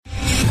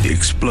The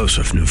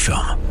explosive new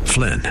film,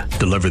 Flynn,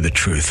 deliver the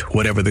truth,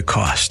 whatever the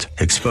cost,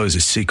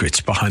 exposes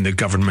secrets behind the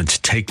government's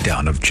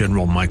takedown of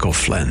General Michael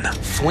Flynn.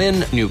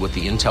 Flynn knew what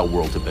the intel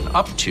world had been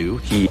up to.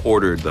 He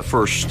ordered the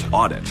first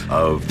audit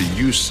of the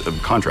use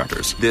of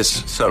contractors.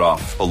 This set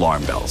off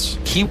alarm bells.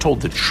 He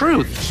told the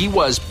truth. He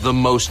was the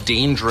most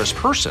dangerous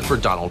person for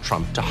Donald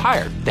Trump to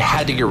hire. They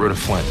had to get rid of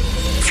Flynn.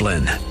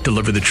 Flynn,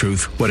 deliver the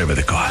truth, whatever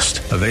the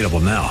cost. Available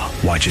now.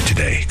 Watch it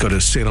today. Go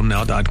to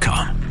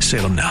salemnow.com.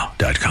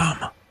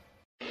 salemnow.com.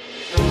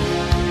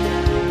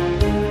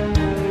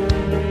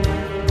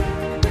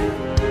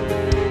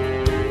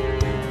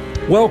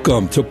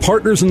 Welcome to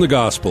Partners in the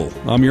Gospel.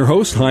 I'm your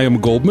host, Chaim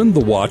Goldman,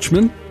 the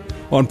Watchman.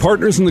 On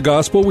Partners in the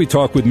Gospel, we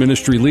talk with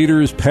ministry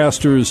leaders,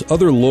 pastors,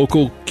 other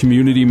local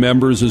community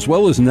members, as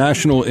well as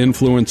national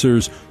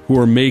influencers who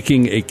are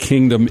making a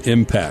kingdom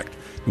impact.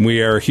 And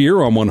we are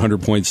here on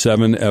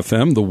 100.7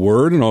 FM, The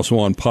Word, and also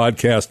on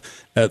podcast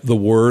at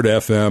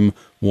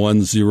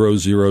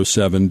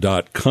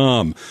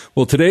thewordfm1007.com.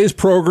 Well, today's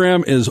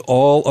program is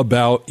all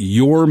about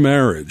your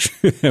marriage.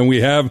 And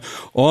we have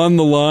on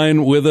the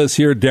line with us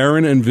here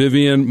Darrin and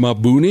Vivian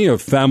Mabuni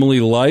of Family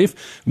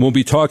Life. And we'll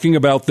be talking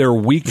about their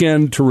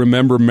Weekend to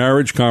Remember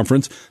Marriage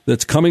Conference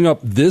that's coming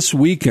up this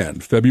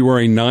weekend,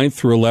 February 9th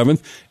through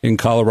 11th in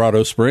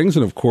Colorado Springs.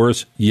 And of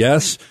course,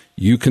 yes,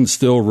 you can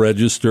still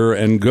register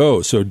and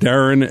go. So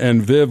Darrin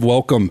and Viv,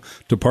 welcome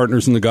to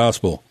Partners in the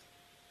Gospel.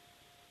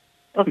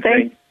 Well,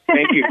 thank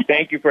you.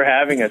 Thank you for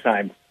having us,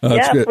 Chaim.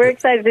 We're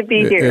excited to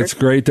be here. It's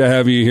great to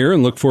have you here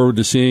and look forward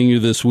to seeing you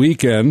this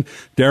weekend.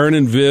 Darrin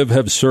and Viv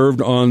have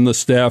served on the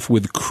staff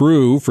with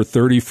Cru for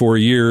 34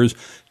 years.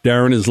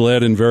 Darrin is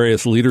led in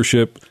various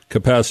leadership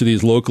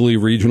capacities locally,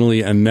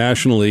 regionally, and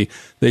nationally.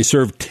 They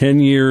served 10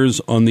 years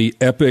on the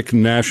EPIC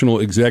National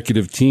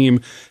Executive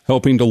Team,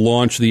 helping to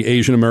launch the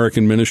Asian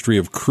American Ministry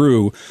of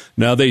Cru.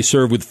 Now they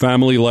serve with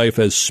Family Life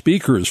as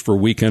speakers for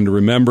Weekend to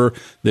Remember.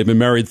 They've been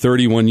married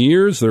 31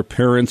 years. They're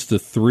parents to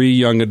 3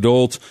 young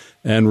adults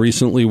and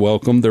recently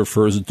welcomed their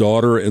first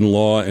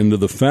daughter-in-law into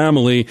the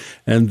family.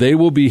 And they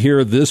will be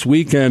here this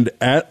weekend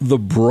at the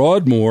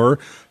Broadmoor,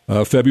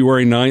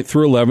 February 9th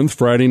through 11th,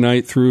 Friday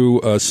night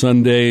through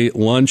Sunday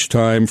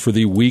lunchtime for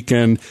the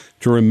Weekend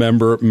to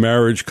Remember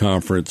Marriage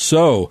Conference.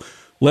 So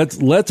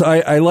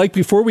I like,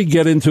 before we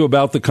get into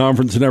about the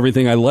conference and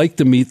everything, I like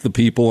to meet the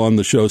people on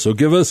the show. So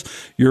give us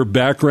your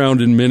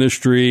background in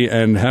ministry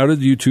and how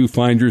did you two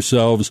find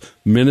yourselves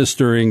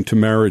ministering to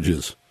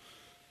marriages?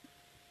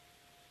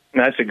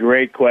 That's a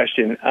great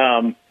question.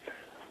 I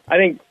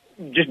think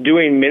just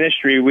doing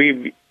ministry,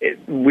 we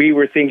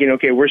were thinking,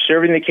 okay, we're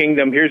serving the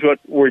kingdom. Here's what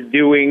we're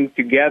doing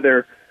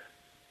together.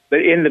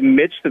 But in the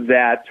midst of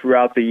that,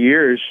 throughout the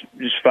years,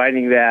 just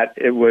finding that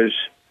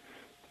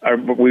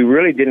we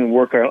really didn't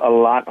work a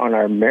lot on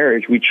our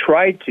marriage. We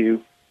tried to,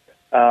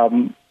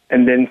 and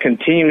then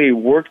continually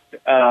worked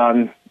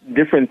on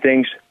different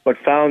things, but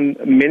found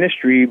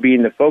ministry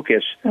being the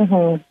focus.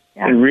 Mm-hmm.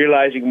 Yeah. And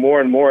realizing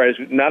more and more, as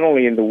not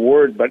only in the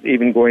Word, but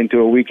even going to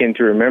a Weekend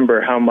to Remember,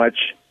 how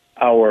much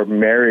our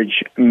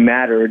marriage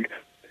mattered,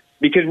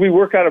 because we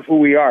work out of who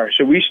we are.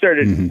 So we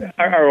started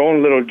our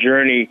own little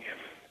journey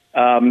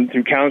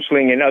through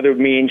counseling and other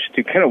means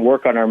to kind of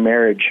work on our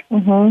marriage.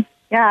 Mm-hmm.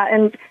 Yeah,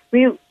 and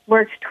we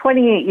worked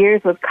 28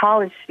 years with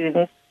college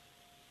students,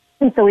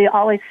 and so we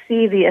always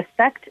see the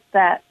effect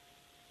that,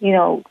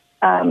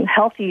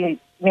 healthy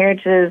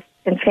marriages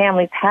and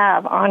families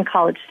have on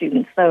college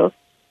students. So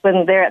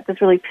when they're at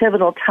this really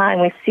pivotal time,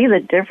 we see the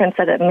difference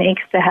that it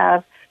makes to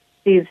have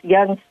these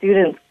young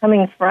students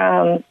coming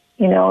from,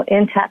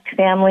 intact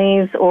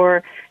families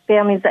or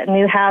families that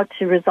knew how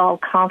to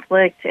resolve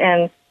conflict,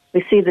 and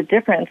we see the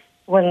difference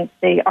when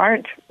they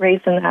aren't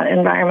raised in that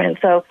environment.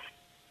 So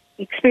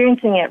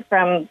experiencing it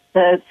from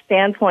the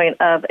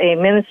standpoint of a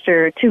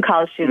minister to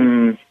college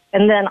students,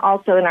 and then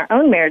also in our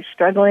own marriage,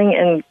 struggling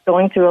and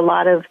going through a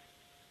lot of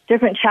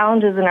different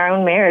challenges in our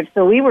own marriage.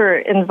 So we were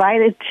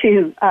invited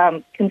to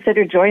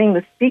consider joining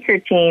the speaker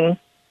team.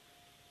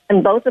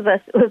 And both of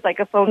us, it was like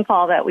a phone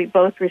call that we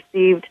both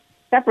received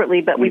separately,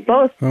 but we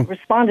both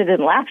responded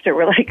in laughter.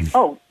 We're like,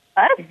 "Oh,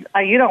 us?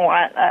 You don't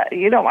want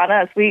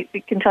us. We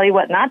can tell you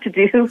what not to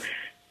do."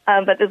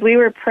 But as we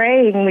were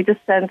praying, we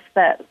just sensed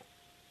that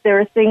there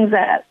were things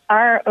that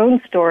our own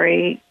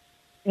story,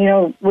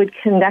 would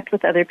connect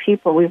with other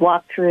people. We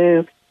walked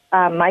through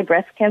my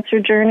breast cancer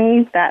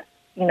journey that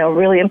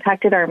really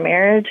impacted our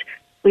marriage.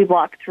 We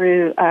walked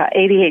through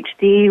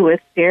ADHD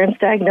with Darrin's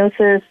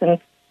diagnosis and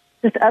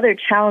just other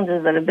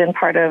challenges that have been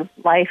part of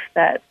life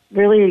that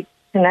really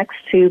connects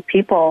to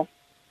people,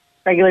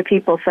 regular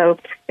people. So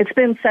it's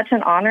been such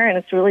an honor, and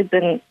it's really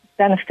been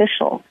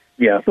beneficial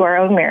to our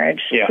own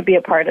marriage to be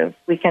a part of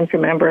Weekend to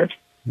Remember.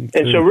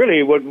 And so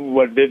really what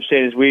Viv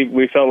said is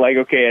we felt like,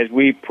 okay, as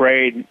we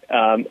prayed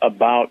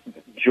about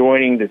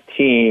joining the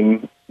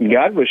team,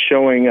 God was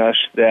showing us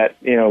that,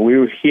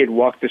 He had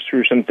walked us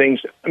through some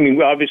things. I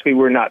mean, obviously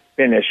we're not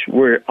finished.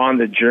 We're on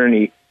the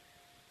journey.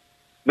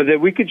 But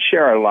that we could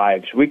share our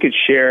lives. We could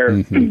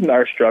share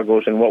our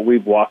struggles and what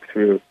we've walked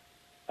through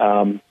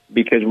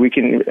because we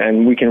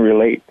can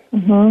relate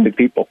to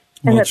people.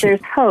 and that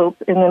there's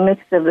hope in the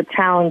midst of the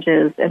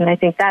challenges. And I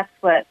think that's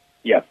what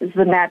is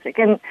the magic.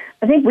 And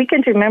I think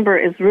Weekend to Remember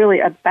is really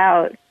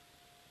about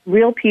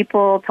real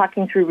people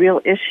talking through real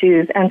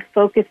issues and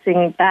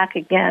focusing back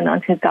again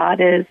on who God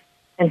is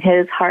and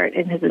his heart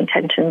and his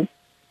intentions.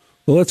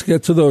 Well, let's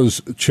get to those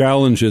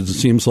challenges. It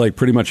seems like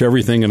pretty much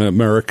everything in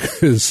America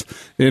is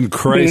in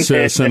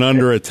crisis and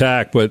under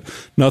attack, but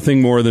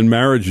nothing more than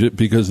marriage,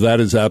 because that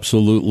is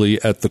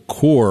absolutely at the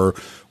core.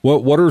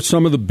 What are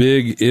some of the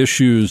big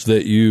issues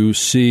that you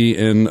see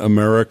in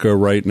America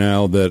right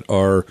now that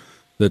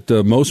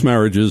most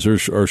marriages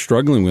are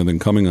struggling with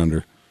and coming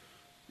under?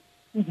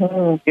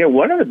 Mm-hmm. Yeah,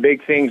 one of the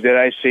big things that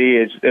I see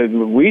is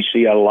we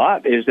see a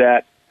lot is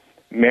that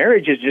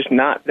marriage is just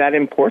not that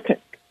important.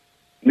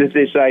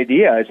 This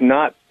idea is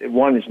not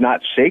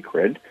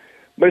sacred,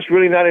 but it's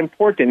really not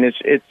important.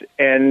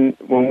 And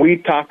when we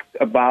talk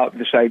about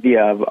this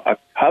idea of a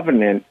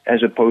covenant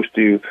as opposed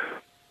to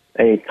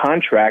a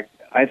contract,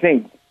 I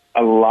think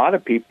a lot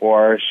of people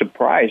are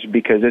surprised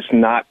because it's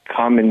not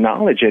common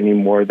knowledge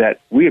anymore that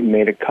we have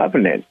made a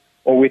covenant,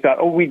 or we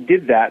thought, we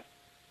did that.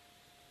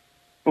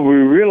 We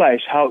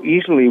realize how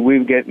easily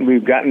we've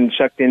gotten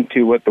sucked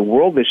into what the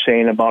world is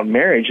saying about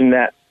marriage, and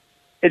that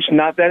it's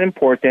not that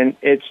important.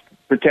 It's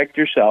protect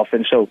yourself,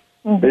 and so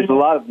there's a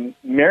lot of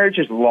marriage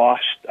has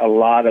lost a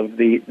lot of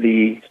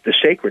the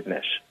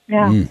sacredness.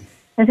 Yeah,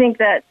 I think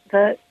that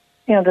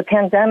the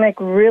pandemic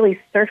really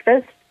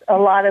surfaced a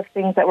lot of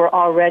things that were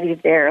already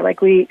there.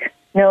 Like, we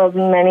know of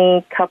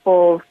many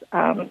couples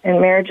and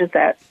marriages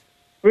that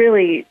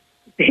really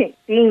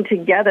being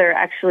together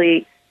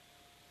actually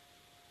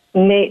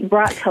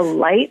brought to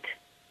light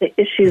the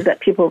issues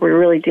that people were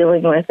really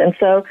dealing with. And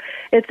so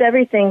it's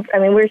everything. I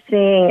mean, we're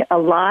seeing a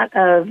lot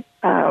of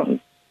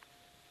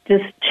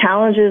just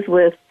challenges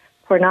with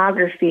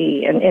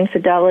pornography and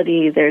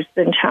infidelity. There's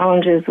been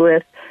challenges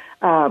with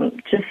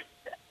just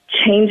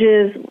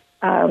changes,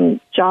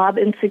 job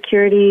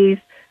insecurities,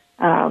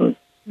 the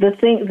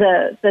things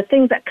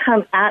that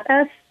come at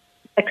us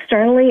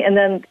externally, and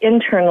then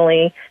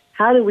internally.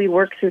 How do we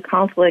work through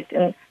conflict,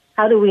 and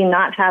how do we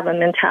not have a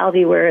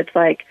mentality where it's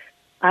like,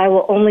 I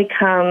will only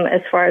come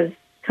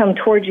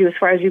toward you as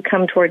far as you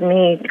come toward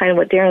me, kind of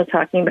what Darrin was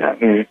talking about,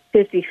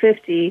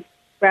 50-50,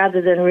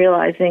 rather than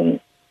realizing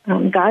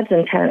God's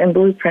intent and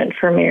blueprint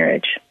for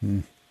marriage.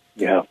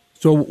 Yeah.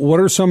 So what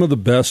are some of the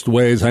best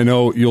ways? I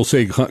know you'll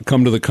say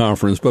come to the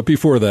conference, but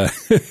before that,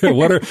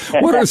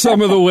 what are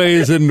some of the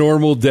ways in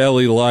normal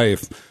daily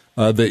life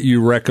that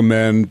you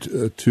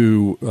recommend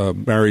to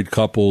married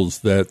couples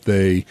that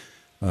they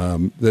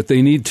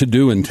need to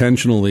do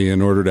intentionally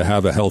in order to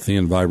have a healthy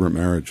and vibrant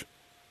marriage?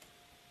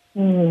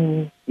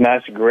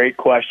 That's a great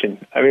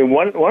question. I mean,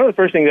 one of the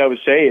first things I would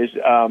say is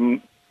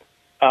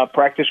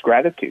practice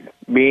gratitude,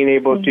 being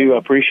able to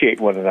appreciate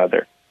one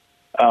another.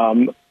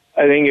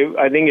 I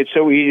think it's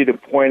so easy to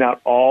point out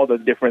all the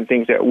different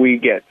things that we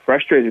get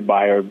frustrated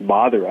by or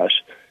bother us,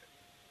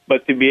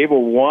 but to be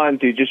able,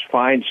 to just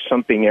find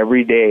something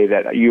every day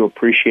that you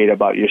appreciate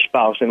about your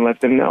spouse and let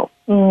them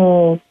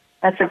know.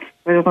 That's a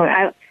good one.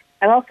 I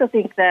also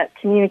think that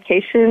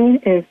communication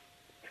is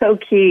so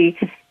key.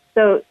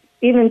 So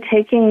even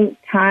taking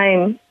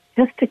time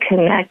just to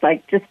connect,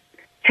 like just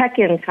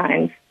check-in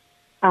times.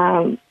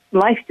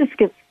 Life just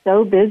gets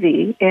so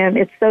busy, and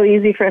it's so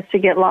easy for us to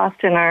get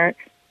lost in our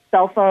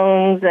cell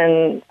phones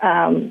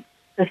and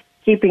just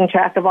keeping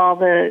track of all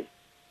the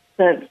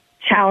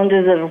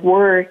challenges of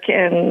work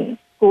and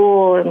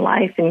school and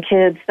life and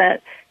kids,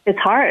 that it's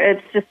hard.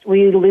 It's just,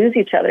 we lose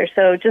each other.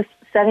 So just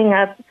setting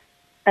up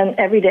and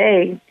every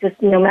day,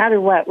 just no matter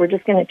what, we're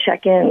just going to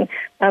check in.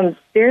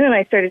 Darrin and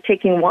I started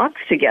taking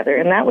walks together,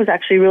 and that was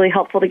actually really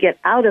helpful to get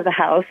out of the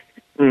house,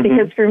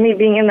 because for me,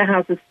 being in the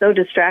house is so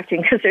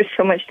distracting because there's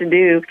so much to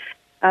do.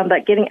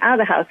 But getting out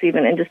of the house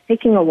even and just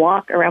taking a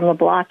walk around the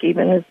block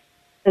even is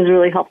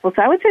really helpful.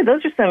 So I would say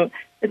those are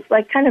it's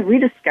like kind of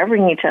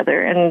rediscovering each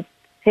other and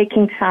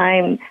taking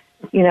time,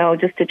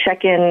 just to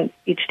check in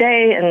each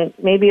day, and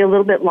maybe a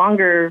little bit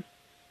longer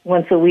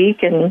once a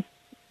week, and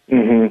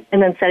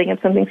then setting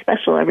up something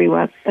special every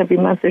month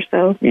or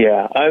so.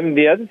 Yeah.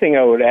 The other thing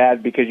I would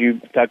add, because you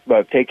talked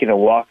about taking a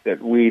walk,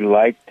 that we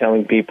like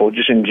telling people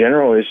just in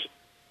general is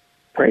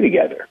pray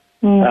together.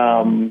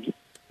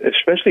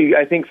 Especially,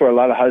 I think, for a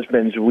lot of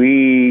husbands,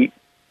 we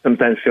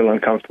sometimes feel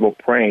uncomfortable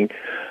praying.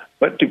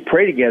 But to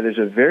pray together is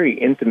a very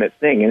intimate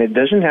thing, and it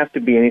doesn't have to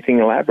be anything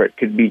elaborate. It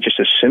could be just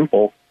a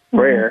simple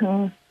prayer.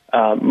 And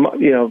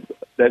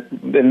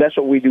that's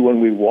what we do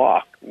when we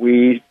walk.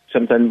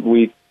 Sometimes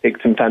we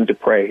take some time to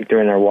pray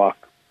during our walk.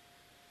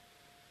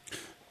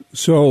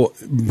 So,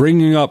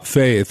 bringing up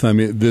faith, I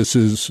mean,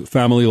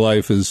 Family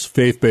Life is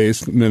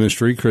faith-based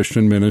ministry,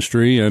 Christian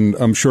ministry, and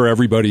I'm sure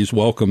everybody's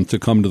welcome to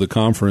come to the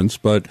conference.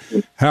 But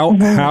how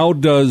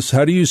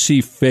do you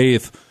see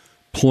faith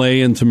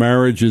play into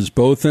marriages,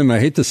 both in, I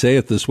hate to say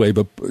it this way,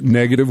 but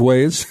negative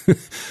ways,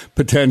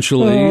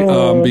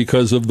 potentially,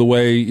 because of the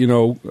way,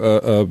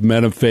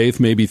 men of faith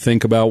maybe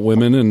think about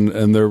women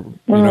and their,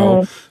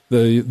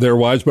 their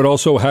wives, but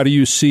also how do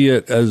you see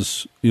it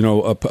as,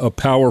 a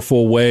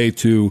powerful way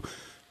to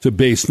to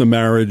base the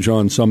marriage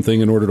on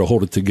something in order to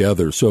hold it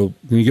together. So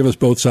can you give us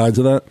both sides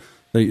of that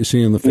you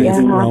see in the faith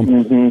realm?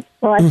 Mm-hmm.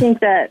 Well, I think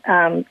that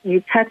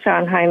you touch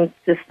on, Chaim,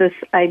 just this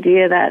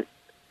idea that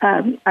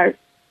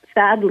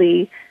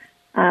sadly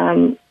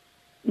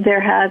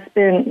there has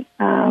been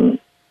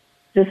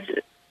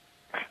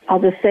I'll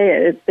just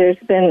say it, there's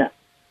been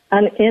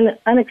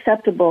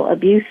unacceptable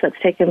abuse that's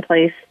taken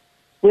place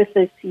with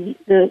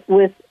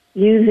with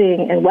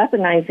using and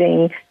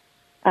weaponizing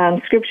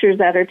scriptures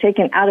that are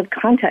taken out of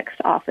context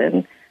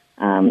often.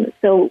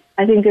 So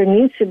I think there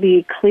needs to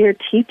be clear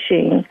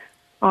teaching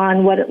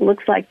on what it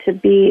looks like to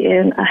be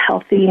in a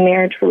healthy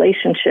marriage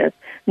relationship,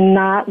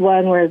 not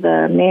one where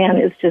the man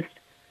is just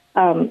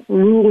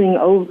ruling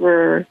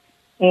over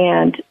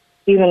and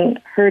even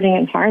hurting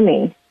and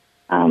harming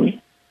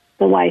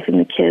the wife and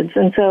the kids.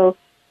 And so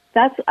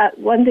that's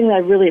one thing that I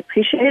really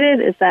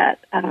appreciated is that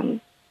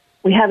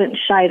we haven't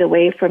shied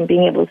away from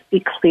being able to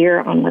be clear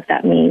on what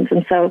that means.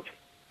 And so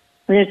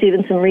there's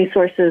even some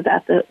resources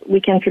at the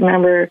Weekend to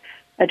Remember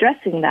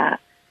addressing that.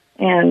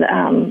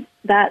 And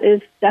that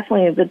is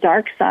definitely the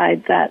dark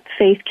side, that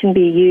faith can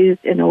be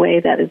used in a way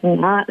that is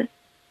not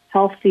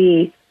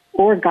healthy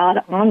or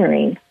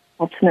God-honoring,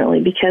 ultimately,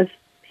 because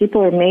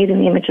people are made in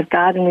the image of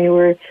God, and we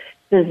were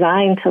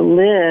designed to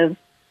live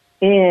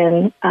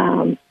in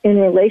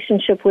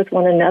relationship with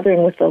one another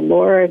and with the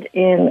Lord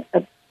in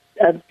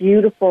a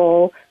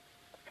beautiful,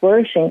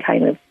 flourishing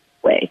kind of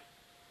way.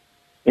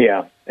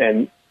 Yeah,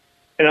 and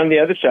on the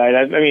other side,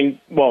 I mean,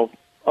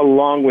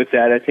 along with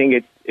that, I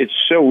think it's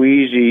so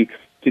easy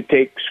to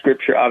take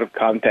Scripture out of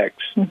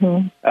context.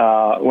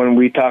 Mm-hmm. When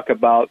we talk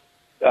about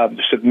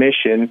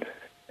submission,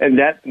 and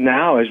that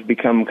now has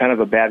become kind of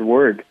a bad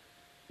word,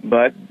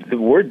 but the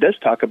word does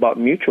talk about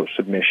mutual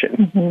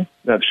submission,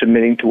 mm-hmm. of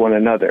submitting to one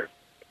another.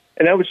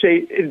 And I would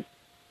say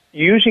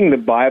using the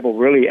Bible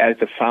really as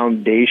the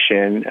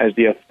foundation, as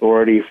the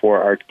authority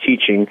for our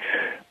teaching,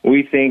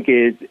 we think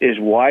is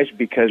wise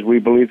because we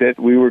believe that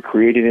we were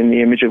created in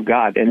the image of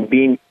God. And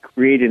being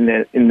created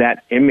in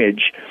that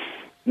image,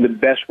 the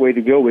best way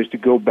to go is to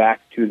go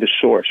back to the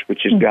source,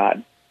 which is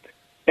God.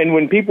 And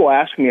when people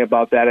ask me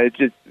about that, I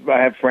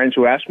have friends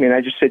who ask me, and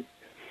I just said,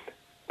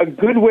 a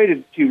good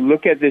way to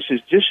look at this is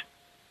just,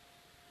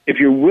 if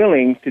you're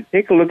willing to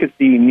take a look at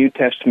the New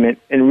Testament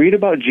and read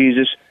about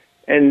Jesus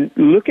and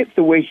look at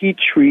the way he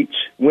treats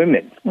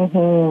women,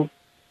 mm-hmm.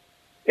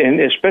 and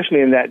especially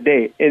in that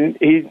day. And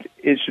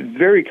it's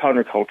very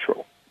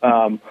countercultural.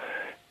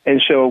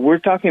 And so we're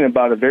talking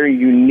about a very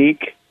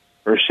unique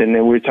person,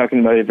 and we're talking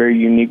about a very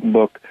unique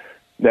book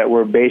that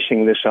we're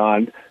basing this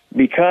on,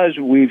 because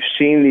we've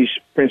seen these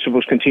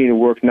principles continue to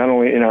work not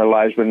only in our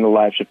lives, but in the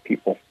lives of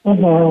people.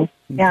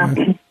 Mm-hmm. Yeah.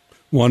 Okay.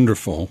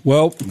 Wonderful.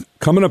 Well,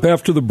 coming up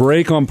after the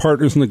break on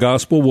Partners in the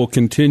Gospel, we'll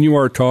continue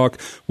our talk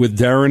with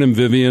Darrin and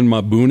Vivian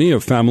Mabuni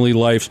of Family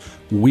Life's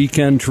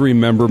Weekend to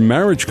Remember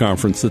Marriage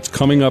Conference that's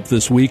coming up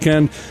this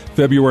weekend,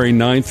 February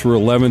 9th through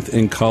 11th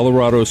in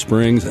Colorado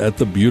Springs at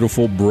the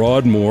beautiful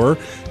Broadmoor.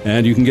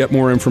 And you can get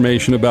more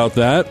information about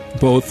that,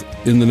 both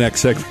in the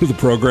next segment of the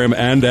program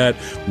and at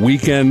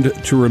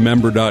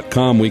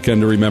weekendtoremember.com,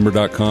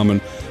 weekendtoremember.com.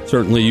 And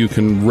certainly you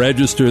can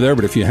register there,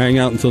 but if you hang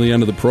out until the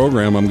end of the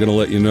program, I'm going to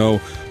let you know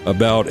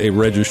about a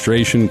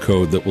registration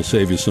code that will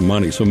save you some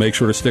money. So make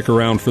sure to stick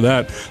around for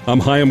that.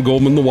 I'm Chaim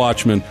Goldman, the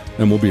Watchman,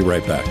 and we'll be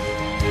right back.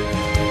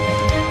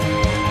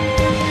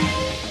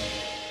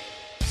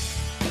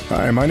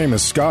 Hi, my name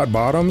is Scott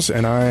Bottoms,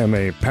 and I am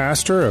a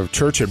pastor of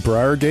Church at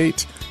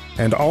Briargate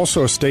and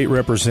also a state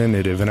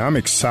representative, and I'm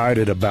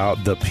excited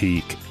about The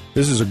Peak.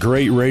 This is a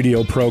great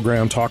radio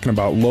program talking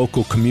about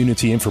local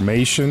community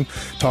information,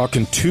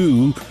 talking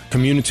to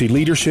community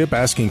leadership,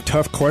 asking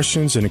tough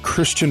questions and a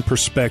Christian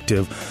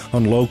perspective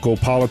on local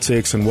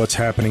politics and what's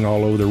happening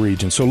all over the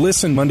region. So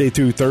listen Monday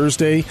through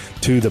Thursday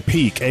to The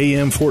Peak,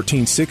 AM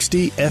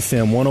 1460,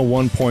 FM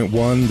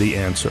 101.1, The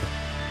Answer.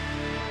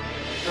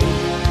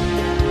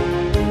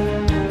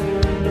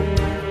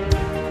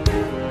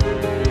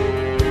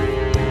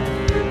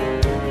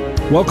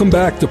 Welcome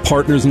back to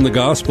Partners in the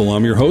Gospel.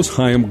 I'm your host,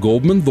 Chaim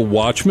Goldman, the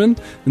Watchman.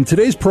 In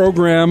today's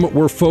program,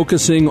 we're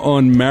focusing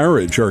on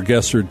marriage. Our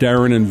guests are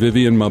Darrin and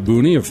Vivian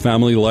Mabuni of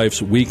Family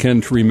Life's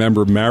Weekend to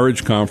Remember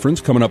Marriage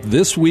Conference, coming up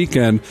this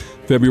weekend,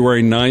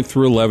 February 9th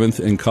through 11th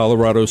in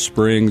Colorado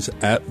Springs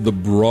at the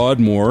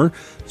Broadmoor.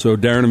 So,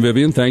 Darrin and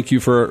Vivian, thank you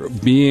for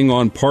being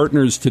on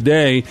Partners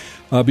today.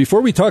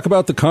 Before we talk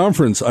about the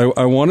conference,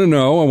 I want to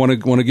know, I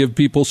want to give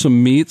people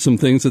some meat, some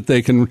things that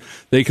they can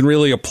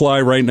really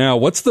apply right now.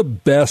 What's the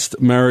best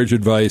marriage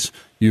advice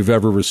you've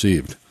ever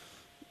received?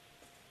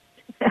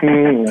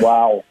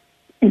 Wow.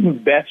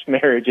 Best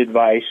marriage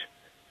advice.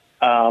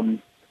 For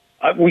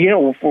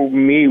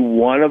me,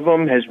 one of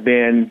them has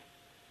been,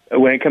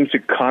 when it comes to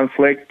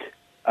conflict,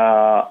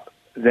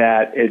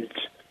 that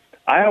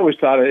I always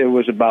thought it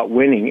was about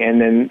winning,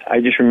 and then I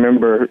just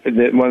remember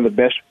that one of the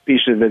best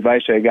pieces of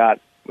advice I got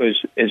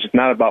was, it's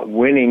not about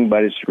winning,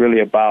 but it's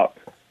really about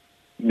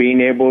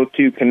being able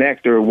to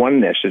connect, or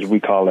oneness, as we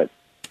call it,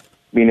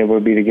 being able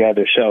to be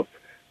together. So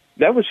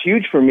that was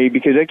huge for me,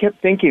 because I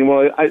kept thinking,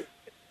 well,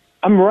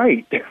 I'm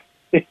right.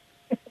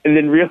 And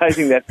then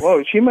realizing that,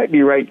 whoa, she might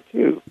be right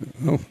too.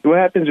 Oh. What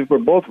happens if we're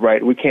both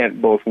right? We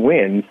can't both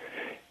win.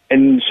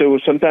 And so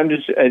sometimes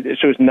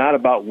it's not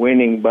about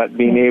winning, but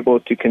being able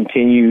to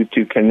continue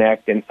to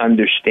connect and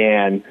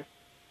understand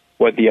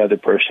what the other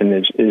person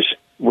is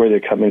where they're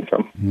coming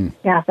from.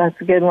 Yeah, that's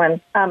a good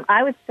one.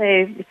 I would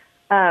say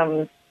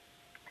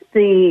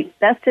the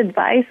best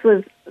advice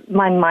was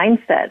my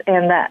mindset,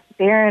 and that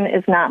Darrin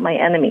is not my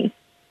enemy.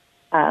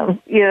 So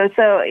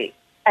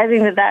I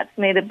think that's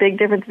made a big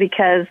difference,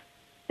 because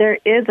there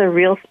is a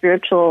real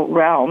spiritual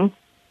realm,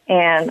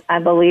 and I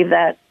believe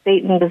that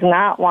Satan does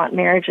not want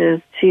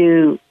marriages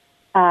to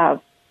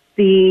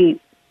be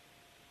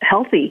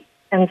healthy.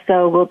 And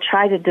so we'll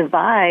try to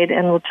divide,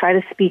 and we'll try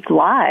to speak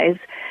lies.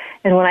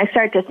 And when I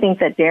start to think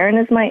that Darrin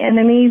is my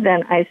enemy,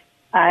 then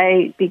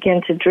I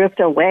begin to drift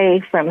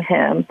away from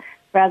him,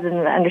 rather than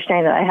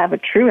understanding that I have a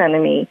true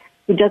enemy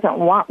who doesn't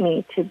want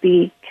me to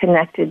be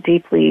connected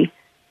deeply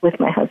with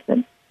my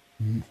husband.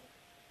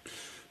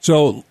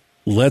 So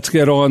let's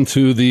get on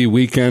to the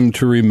Weekend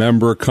to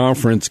Remember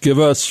conference. Give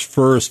us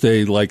first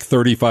a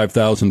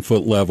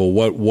 35,000-foot level.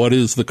 What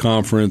is the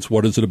conference?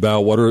 What is it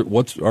about?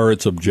 What are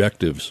its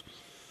objectives?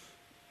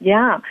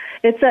 Yeah,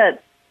 it's a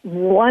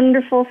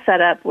wonderful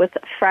setup with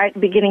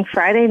beginning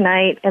Friday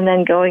night and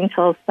then going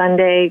till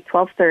Sunday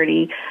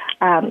 12:30.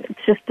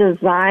 It's just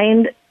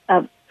designed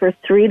for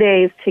 3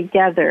 days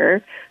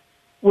together,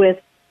 with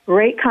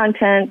great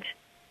content,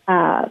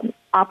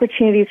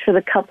 opportunities for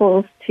the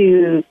couples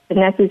to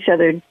connect with each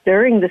other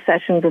during the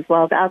sessions as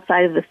well as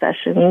outside of the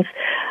sessions.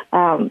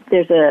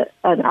 There's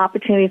an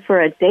opportunity for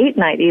a date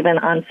night even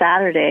on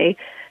Saturday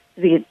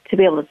to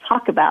be able to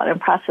talk about and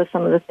process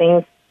some of the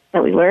things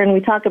that we learn. We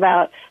talk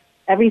about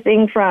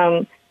everything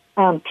from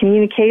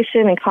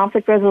communication and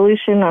conflict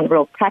resolution on a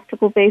real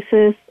practical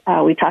basis.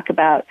 We talk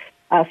about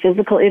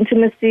physical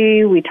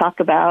intimacy. We talk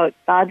about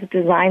God's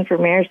design for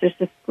marriage. There's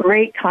just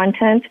great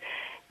content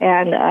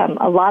and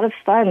a lot of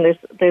fun.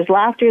 There's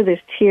laughter,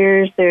 there's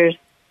tears, there's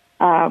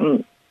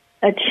a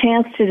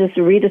chance to just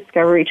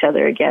rediscover each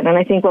other again. And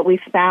I think what we've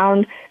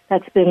found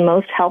that's been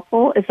most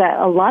helpful is that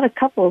a lot of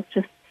couples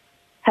just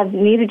have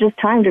needed just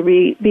time to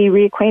be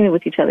reacquainted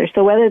with each other.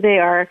 So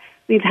whether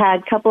we've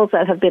had couples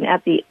that have been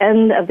at the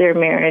end of their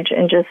marriage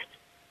and just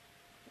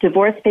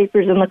divorce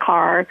papers in the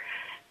car,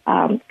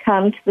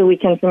 come to the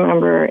Weekend to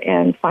Remember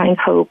and find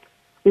hope.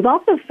 We've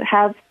also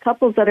have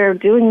couples that are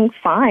doing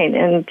fine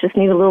and just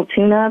need a little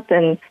tune-up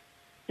and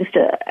just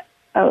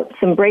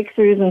some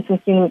breakthroughs and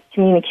some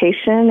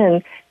communication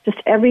and just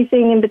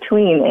everything in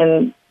between.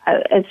 And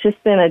it's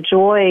just been a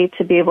joy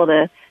to be able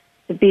to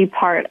be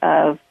part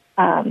of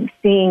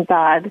seeing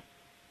God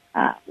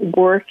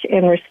work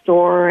and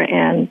restore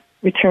and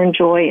return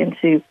joy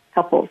into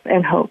couples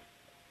and hope.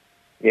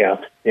 Yeah,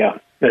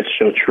 that's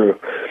so true.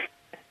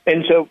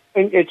 And so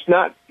it's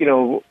not,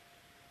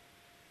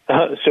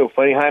 so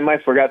funny, Chaim, I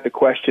forgot the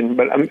question,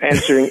 but I'm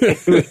answering.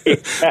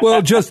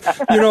 Well, just,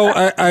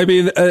 I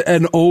mean,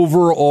 an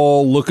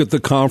overall look at the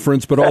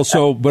conference, but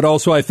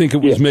also I think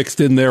it was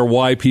mixed in there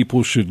why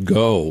people should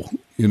go,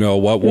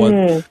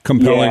 what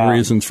compelling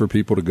reasons for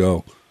people to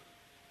go.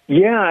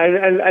 Yeah,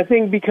 and I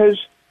think because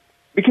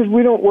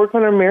we don't work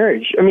on our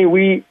marriage. I mean,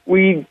 we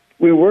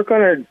work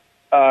on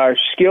our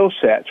skill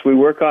sets. We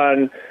work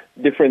on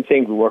different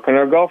things. We work on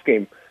our golf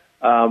game.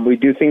 We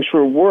do things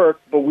for work,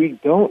 but we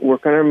don't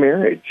work on our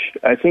marriage.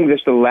 I think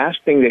that's the last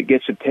thing that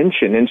gets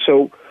attention. And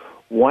so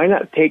why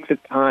not take the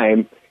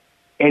time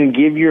and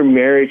give your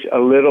marriage a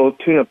little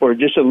tune-up or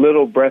just a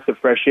little breath of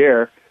fresh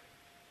air?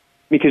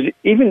 Because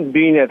even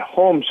being at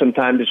home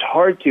sometimes is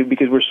hard to,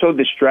 because we're so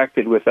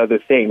distracted with other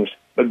things.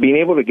 But being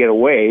able to get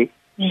away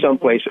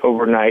someplace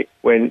overnight,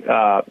 when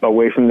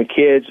away from the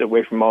kids,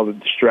 away from all the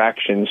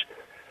distractions,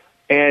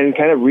 and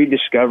kind of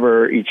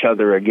rediscover each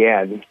other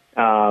again,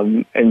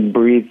 and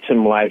breathe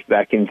some life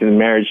back into the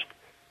marriage.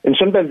 And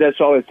sometimes that's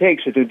all it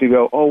takes, is to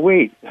go, oh,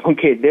 wait,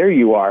 okay, there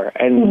you are,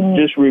 and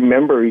just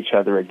remember each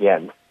other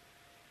again.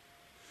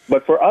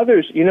 But for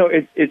others,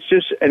 it's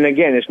just, and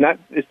again, it's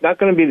not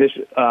going to be this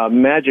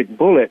magic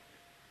bullet,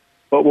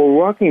 but we're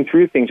walking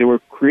through things and we're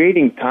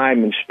creating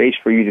time and space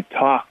for you to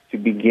talk, to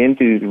begin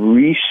to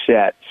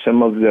reset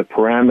some of the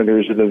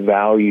parameters of the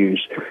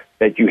values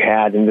that you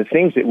had and the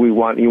things that you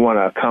want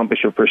to accomplish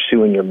or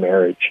pursue in your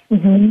marriage.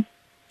 Mm-hmm.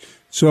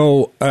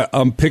 So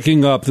I'm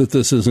picking up that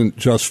this isn't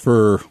just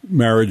for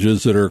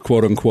marriages that are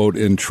quote unquote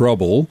in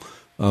trouble.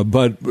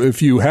 But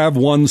if you have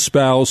one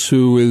spouse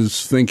who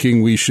is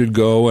thinking we should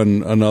go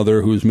and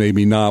another who's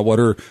maybe not, what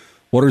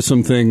are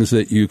some things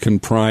that you can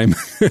prime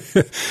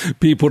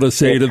people to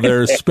say to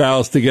their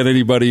spouse to get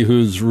anybody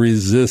who's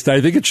resist?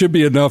 I think it should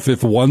be enough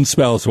if one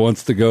spouse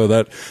wants to go.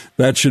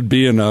 That should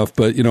be enough.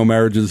 But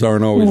marriages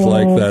aren't always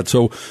like that.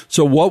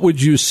 So what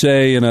would you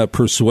say in a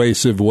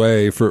persuasive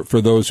way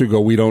for those who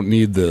go, we don't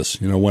need this?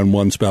 When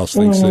one spouse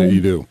thinks that you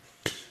do.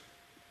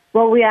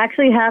 Well, we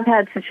actually have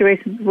had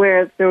situations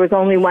where there was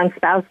only one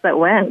spouse that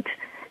went,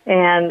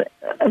 And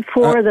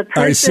for the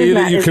person I see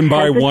that you can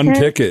buy one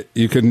ticket.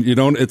 You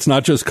don't. It's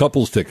not just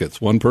couples tickets.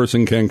 One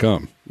person can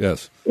come.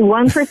 Yes.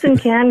 One person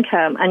can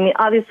come. I mean,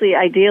 obviously,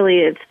 ideally,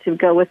 it's to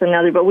go with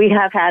another. But we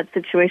have had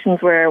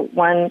situations where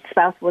one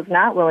spouse was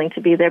not willing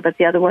to be there, but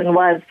the other one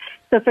was.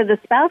 So for the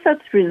spouse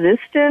that's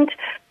resistant,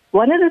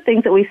 one of the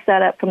things that we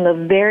set up from the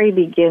very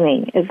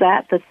beginning is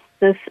that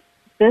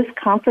this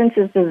conference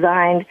is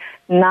designed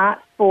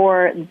not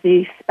for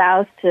the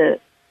spouse to,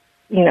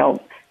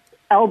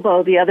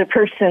 elbow the other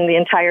person the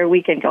entire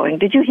weekend going,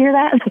 did you hear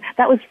that?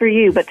 That was for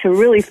you, but to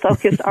really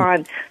focus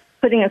on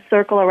putting a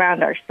circle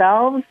around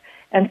ourselves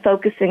and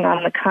focusing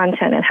on the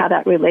content and how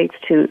that relates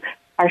to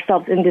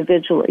ourselves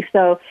individually.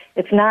 So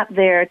it's not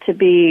there to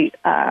be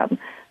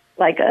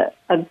like a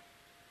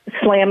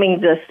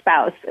slamming the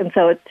spouse. And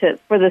so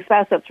for the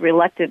spouse that's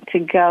reluctant to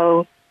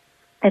go,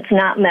 it's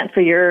not meant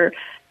for your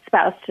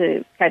spouse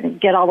to kind of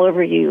get all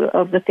over you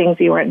of the things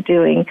you aren't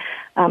doing.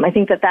 I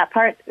think that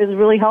part is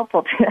really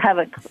helpful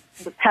to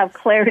have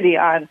clarity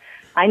on.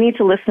 I need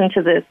to listen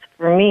to this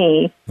for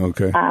me,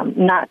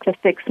 not to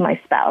fix my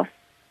spouse.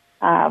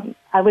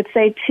 I would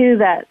say too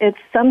that it's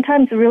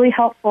sometimes really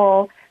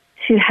helpful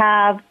to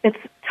have it's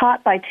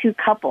taught by two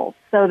couples.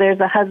 So there's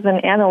a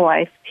husband and a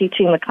wife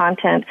teaching the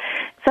content.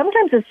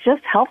 Sometimes it's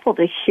just helpful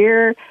to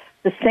hear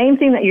the same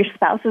thing that your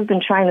spouse has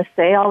been trying to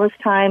say all this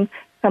time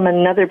from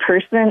another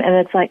person, and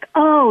it's like,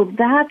 oh,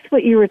 that's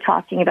what you were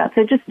talking about.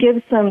 So it just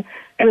gives some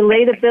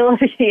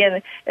relatability,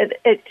 and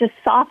it just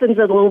softens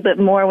it a little bit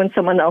more when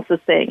someone else is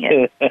saying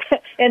it.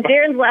 And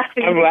Darren's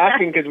laughing. I'm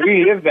laughing because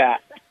we live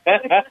that.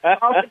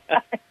 All the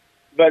time.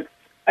 But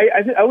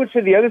I would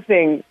say the other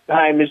thing,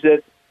 Chaim, is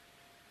that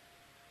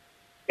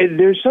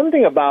there's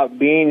something about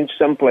being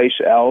someplace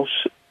else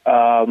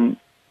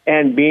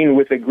and being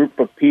with a group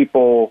of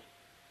people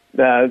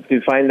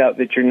to find out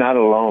that you're not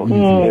alone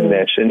in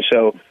this. And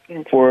so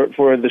for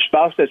the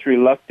spouse that's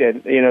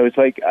reluctant, it's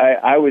like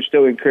I would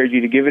still encourage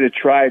you to give it a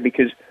try,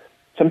 because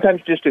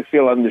sometimes just to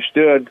feel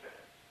understood,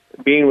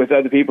 being with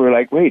other people are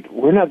like, wait,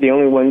 we're not the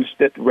only ones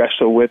that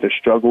wrestle with or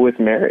struggle with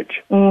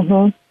marriage.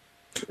 Mm-hmm.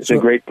 It's a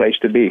great place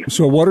to be.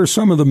 So what are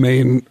some of the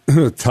main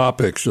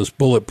topics, just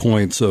bullet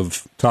points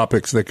of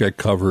topics that get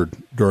covered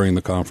during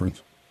the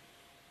conference?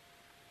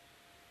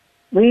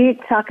 We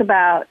talk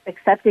about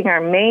accepting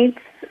our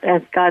mates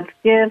as God's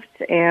gift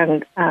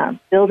and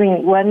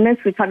building oneness.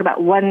 We talk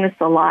about oneness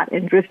a lot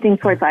and drifting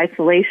towards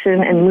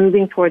isolation and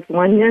moving towards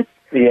oneness.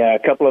 Yeah, a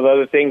couple of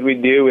other things we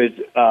do is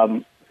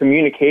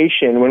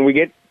communication. When we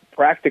get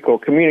practical,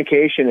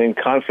 communication and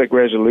conflict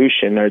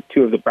resolution are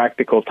two of the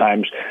practical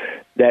times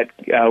that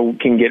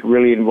can get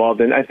really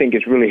involved, and I think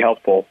it's really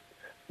helpful.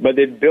 But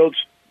it builds,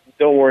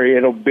 don't worry,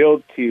 it'll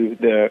build to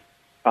the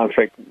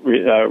conflict,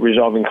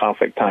 resolving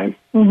conflict time.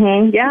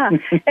 Mm-hmm, yeah,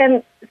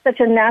 and such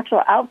a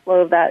natural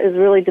outflow of that is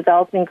really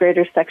developing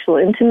greater sexual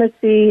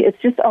intimacy. It's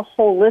just a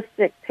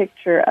holistic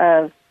picture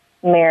of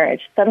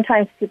marriage.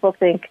 Sometimes people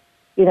think,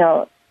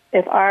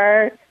 if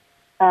our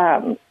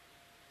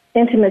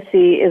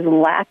intimacy is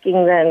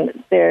lacking,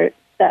 then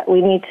that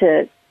we need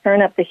to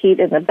turn up the heat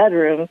in the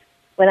bedroom,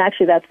 when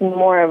actually that's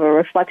more of a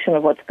reflection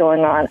of what's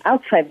going on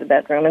outside the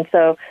bedroom. And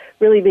so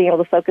really being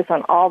able to focus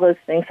on all those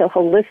things. So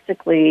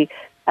holistically,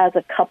 as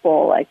a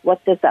couple, like,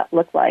 what does that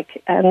look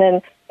like?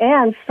 And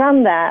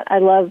from that, I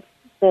love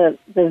the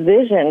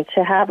vision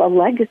to have a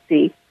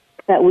legacy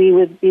that we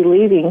would be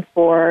leaving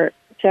for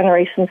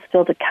generations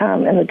still to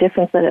come, and the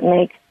difference that it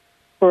makes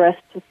for us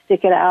to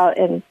stick it out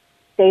and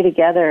stay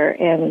together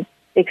and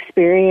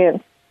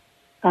experience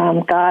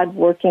God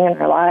working in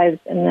our lives,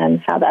 and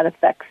then how that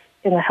affects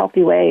in a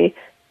healthy way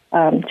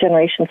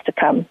generations to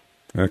come.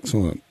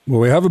 Excellent. Well,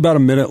 we have about a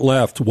minute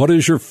left. What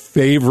is your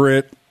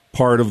favorite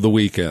part of the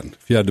weekend,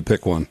 if you had to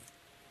pick one?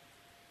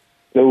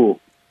 Oh,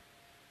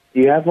 do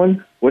you have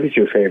one? What is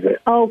your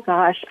favorite? Oh,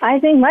 gosh. I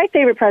think my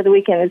favorite part of the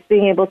weekend is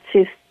being able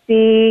to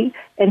see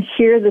and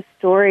hear the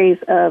stories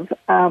of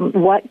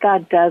what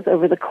God does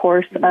over the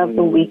course of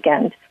the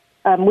weekend.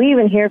 We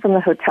even hear from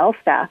the hotel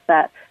staff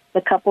that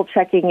the couple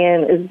checking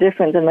in is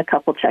different than the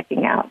couple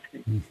checking out.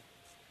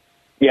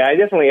 Yeah,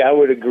 I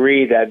would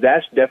agree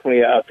that's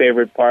definitely a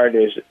favorite part.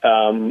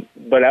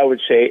 But I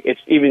would say it's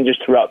even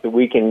just throughout the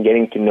weekend,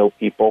 getting to know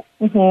people,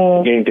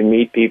 getting to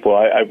meet people.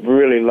 I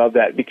really love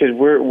that, because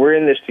we're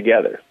in this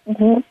together.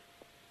 Mm-hmm.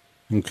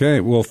 Okay,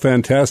 well,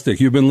 fantastic.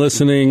 You've been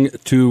listening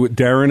to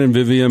Darrin and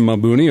Vivian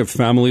Mabuni of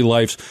Family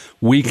Life's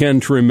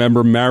Weekend to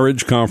Remember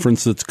Marriage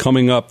Conference that's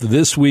coming up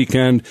this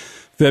weekend,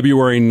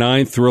 February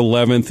 9th through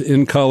 11th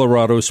in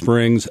Colorado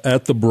Springs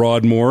at the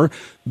Broadmoor.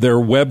 Their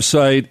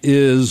website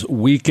is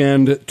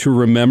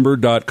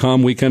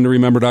weekendtoremember.com,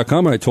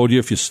 weekendtoremember.com. And I told you,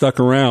 if you stuck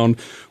around,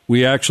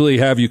 we actually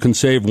you can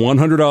save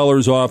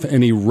 $100 off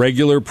any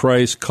regular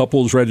price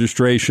couples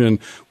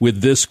registration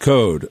with this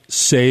code,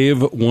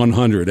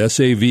 SAVE100,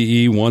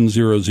 SAVE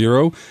 100,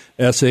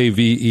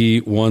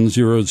 SAVE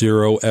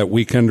 100 at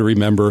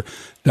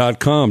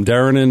weekendtoremember.com.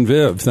 Darrin and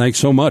Viv, thanks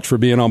so much for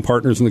being on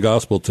Partners in the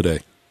Gospel today.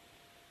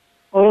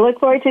 We look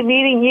forward to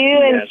meeting you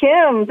and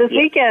Kim this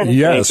weekend.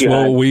 Yes,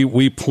 well,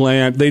 we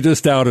plan. They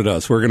just outed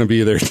us. We're going to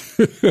be there.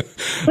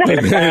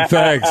 Okay,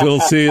 thanks. We'll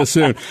see you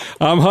soon.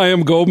 I'm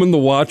Chaim Goldman, the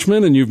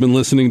Watchman, and you've been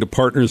listening to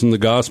Partners in the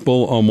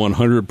Gospel on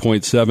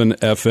 100.7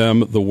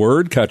 FM, The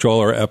Word. Catch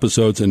all our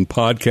episodes in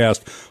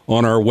podcast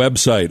on our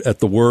website at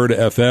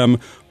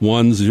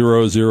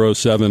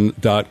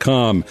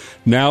thewordfm1007.com.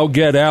 Now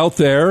get out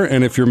there,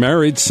 and if you're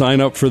married,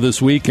 sign up for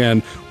this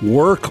weekend.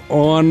 Work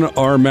on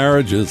our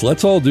marriages.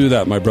 Let's all do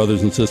that, my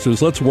brothers and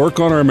sisters. Let's work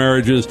on our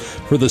marriages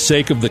for the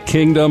sake of the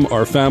kingdom,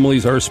 our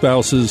families, our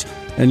spouses,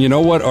 and you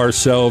know what?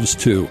 Ourselves,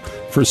 too,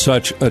 for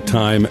such a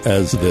time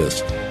as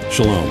this.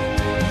 Shalom.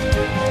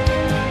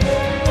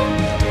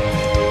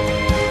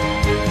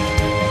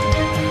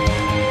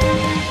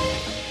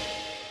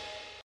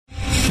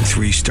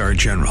 Three-star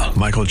General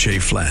Michael J.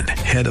 Flynn,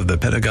 head of the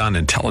Pentagon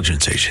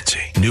Intelligence Agency,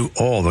 knew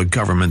all the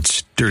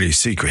government's dirty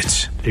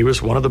secrets. He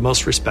was one of the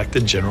most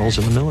respected generals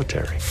in the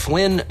military.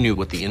 Flynn knew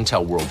what the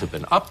intel world had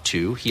been up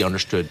to. He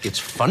understood its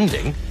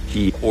funding.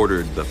 He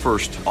ordered the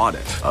first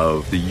audit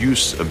of the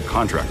use of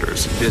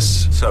contractors.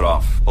 This set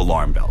off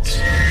alarm bells.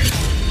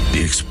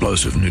 The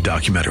explosive new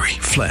documentary,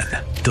 Flynn,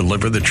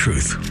 Deliver the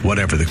Truth,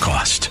 Whatever the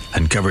Cost,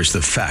 uncovers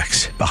the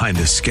facts behind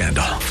this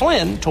scandal.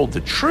 Flynn told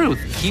the truth.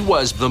 He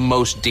was the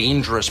most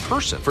dangerous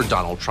person for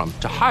Donald Trump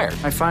to hire.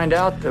 I find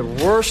out the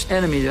worst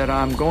enemy that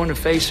I'm going to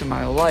face in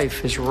my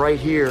life is right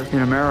here in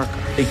America.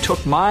 They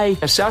took my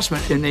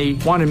assessment and they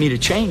wanted me to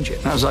change it.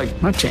 And I was like,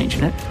 I'm not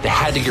changing it. They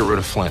had to get rid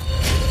of Flynn.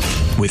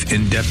 With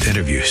in-depth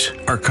interviews,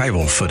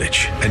 archival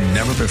footage, and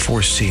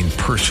never-before-seen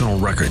personal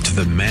records of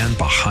the man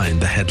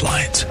behind the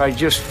headlines. I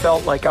just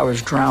felt like I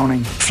was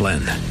drowning. Flynn,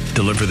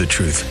 Deliver the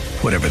Truth,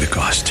 Whatever the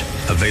Cost.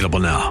 Available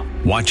now.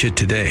 Watch it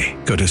today.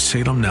 Go to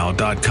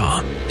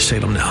salemnow.com.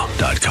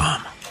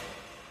 salemnow.com.